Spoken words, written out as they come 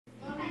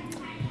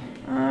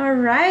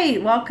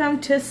right, welcome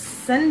to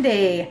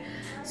Sunday.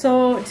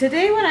 So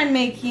today what I'm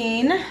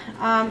making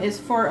is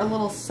for a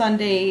little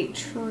Sunday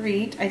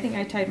treat. I think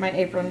I tied my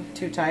apron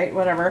too tight,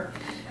 whatever.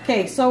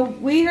 Okay, so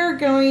we are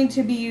going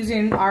to be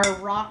using our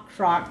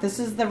Rockcrok. This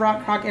is the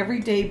Rockcrok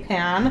Everyday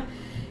Pan.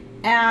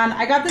 And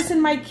I got this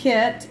in my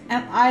kit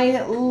and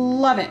I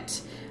love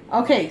it.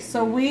 Okay,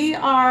 so we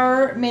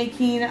are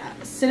making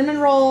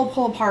cinnamon roll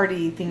pull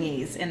party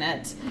thingies in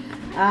it.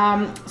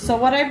 So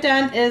what I've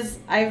done is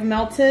I've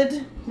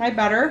melted my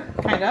butter,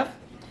 kind of.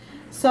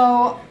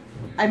 So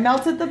I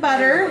melted the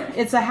butter.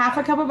 It's a half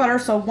a cup of butter,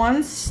 so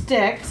 1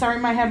 stick. Sorry,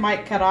 my head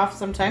might cut off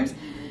sometimes.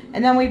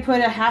 And then we put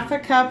a half a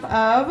cup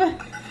of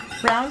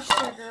brown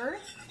sugar.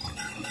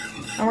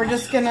 And we're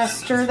just gonna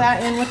stir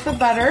that in with the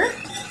butter.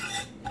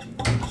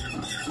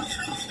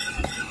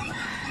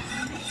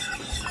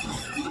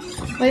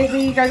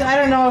 Lately, you guys, I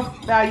don't know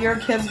about your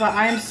kids, but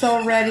I am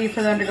so ready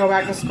for them to go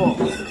back to school.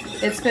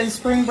 It's been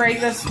spring break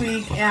this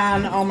week,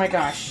 and oh my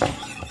gosh.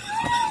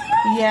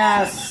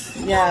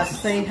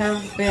 Yes, they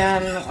have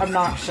been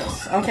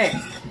obnoxious. Okay,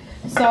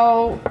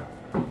 so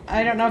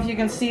I don't know if you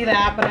can see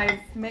that, but I've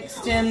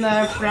mixed in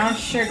the brown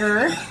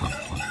sugar.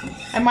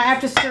 I might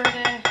have to stir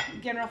it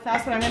again real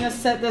fast, but I'm going to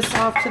set this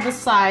off to the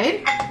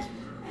side.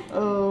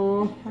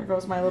 Oh, there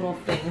goes my little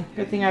thing.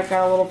 Good thing I've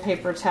got a little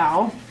paper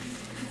towel.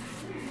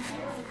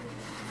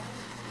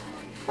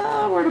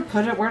 Where to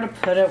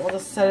put it? We'll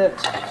just set it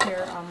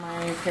here on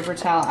my paper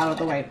towel out of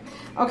the way.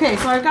 Okay,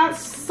 so I've got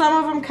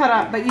some of them cut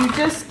up, but you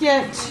just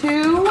get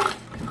 2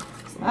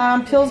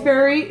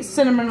 Pillsbury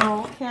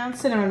canned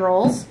cinnamon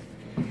rolls.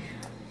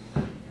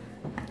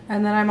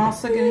 And then I'm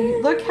also going to,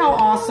 look how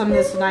awesome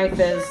this knife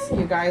is,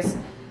 you guys.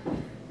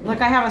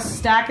 Look, I have a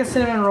stack of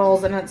cinnamon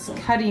rolls and it's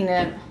cutting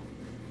it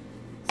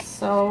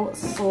so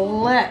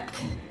slick.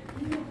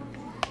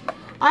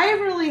 I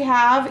really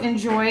have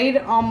enjoyed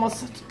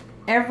almost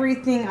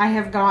everything I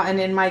have gotten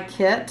in my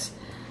kit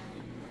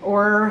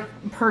or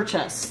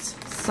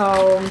purchased.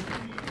 So,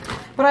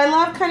 but I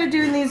love kind of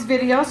doing these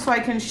videos so I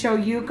can show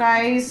you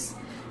guys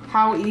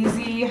how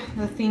easy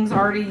the things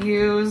are to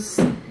use.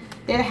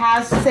 It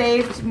has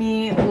saved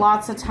me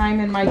lots of time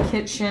in my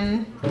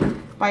kitchen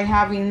by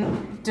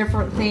having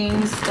different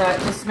things that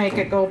just make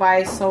it go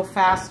by so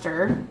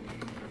faster.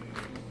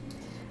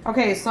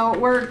 Okay, so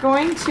we're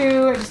going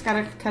to, I just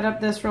gotta cut up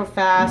this real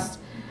fast.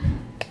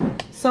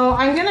 So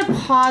I'm gonna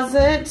pause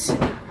it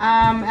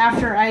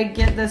after I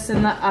get this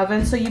in the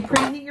oven. So you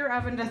preheat your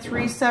oven to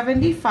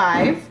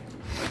 375.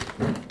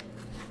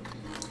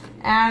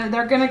 And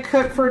they're gonna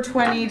cook for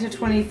 20 to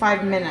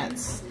 25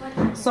 minutes.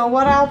 So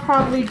what I'll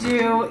probably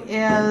do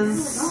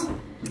is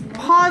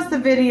pause the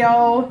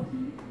video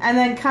and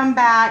then come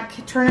back,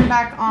 turn it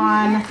back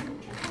on,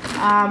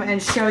 and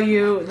show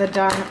you the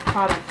done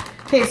product.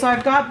 Okay, so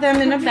I've got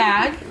them in a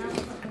bag.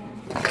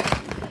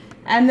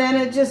 And then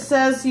it just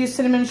says use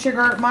cinnamon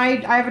sugar. I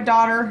have a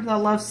daughter that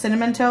loves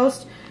cinnamon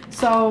toast,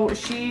 so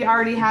she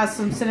already has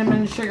some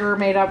cinnamon sugar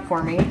made up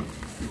for me.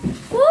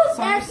 Woo, so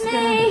that's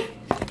me.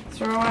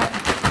 Throw it.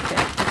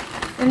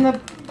 Okay.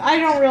 I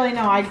don't really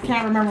know. I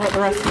can't remember what the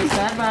recipe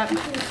said, but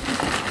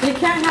you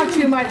can't have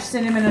too much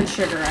cinnamon and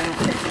sugar, I don't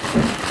think.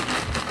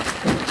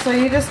 So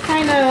you just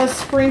kind of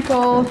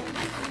sprinkle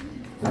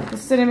the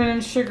cinnamon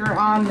and sugar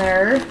on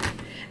there.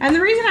 And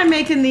the reason I'm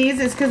making these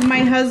is because my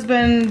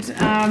husband,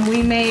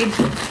 we made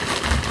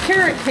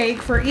carrot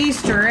cake for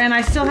Easter, and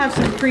I still have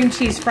some cream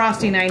cheese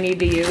frosting I need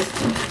to use.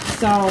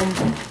 So,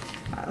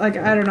 like,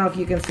 I don't know if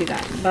you can see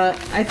that, but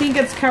I think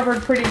it's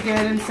covered pretty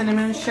good in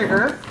cinnamon and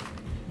sugar.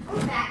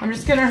 I'm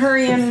just gonna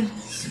hurry and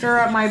stir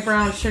up my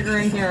brown sugar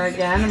in here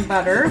again and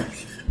butter.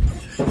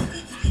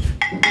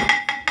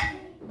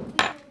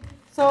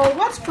 So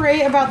what's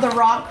great about the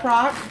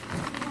Rockcrok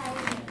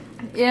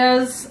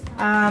is,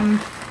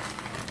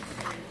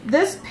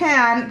 this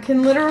pan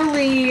can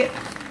literally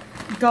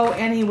go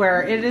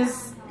anywhere. It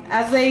is,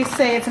 as they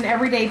say, it's an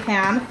everyday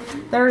pan.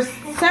 There's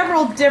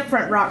several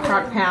different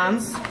Rockcrok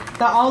pans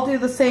that all do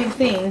the same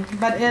thing,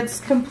 but it's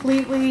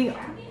completely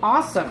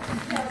awesome.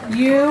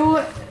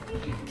 You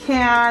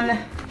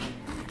can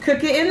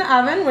cook it in the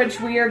oven, which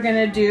we are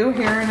gonna do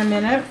here in a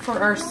minute for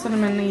our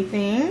cinnamony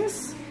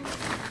things.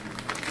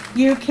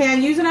 You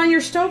can use it on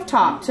your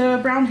stovetop to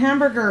brown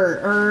hamburger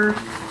or,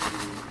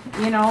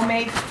 you know,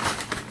 make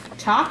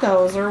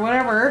tacos or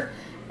whatever.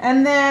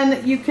 And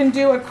then you can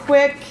do a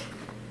quick,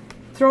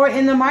 throw it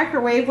in the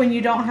microwave when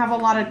you don't have a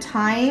lot of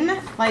time,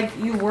 like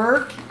you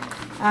work,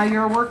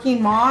 you're a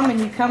working mom and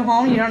you come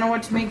home, you don't know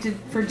what to make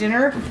for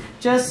dinner,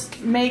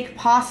 just make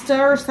pasta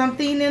or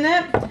something in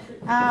it.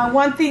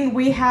 One thing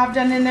we have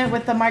done in it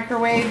with the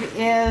microwave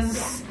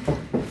is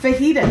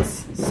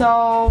fajitas.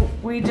 So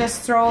we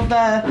just throw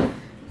the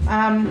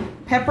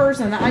peppers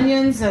and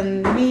onions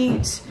and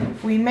meat.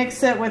 We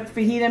mix it with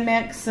fajita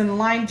mix and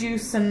lime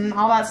juice and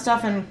all that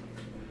stuff and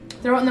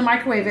throw it in the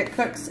microwave. It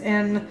cooks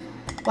in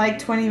like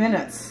 20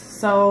 minutes.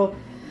 So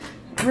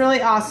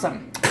really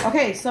awesome.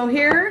 Okay, so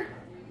here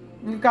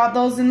we've got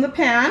those in the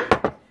pan.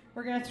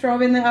 We're gonna throw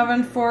them in the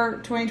oven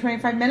for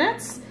 20-25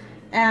 minutes.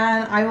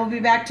 and I will be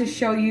back to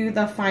show you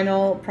the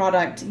final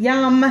product.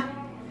 Yum!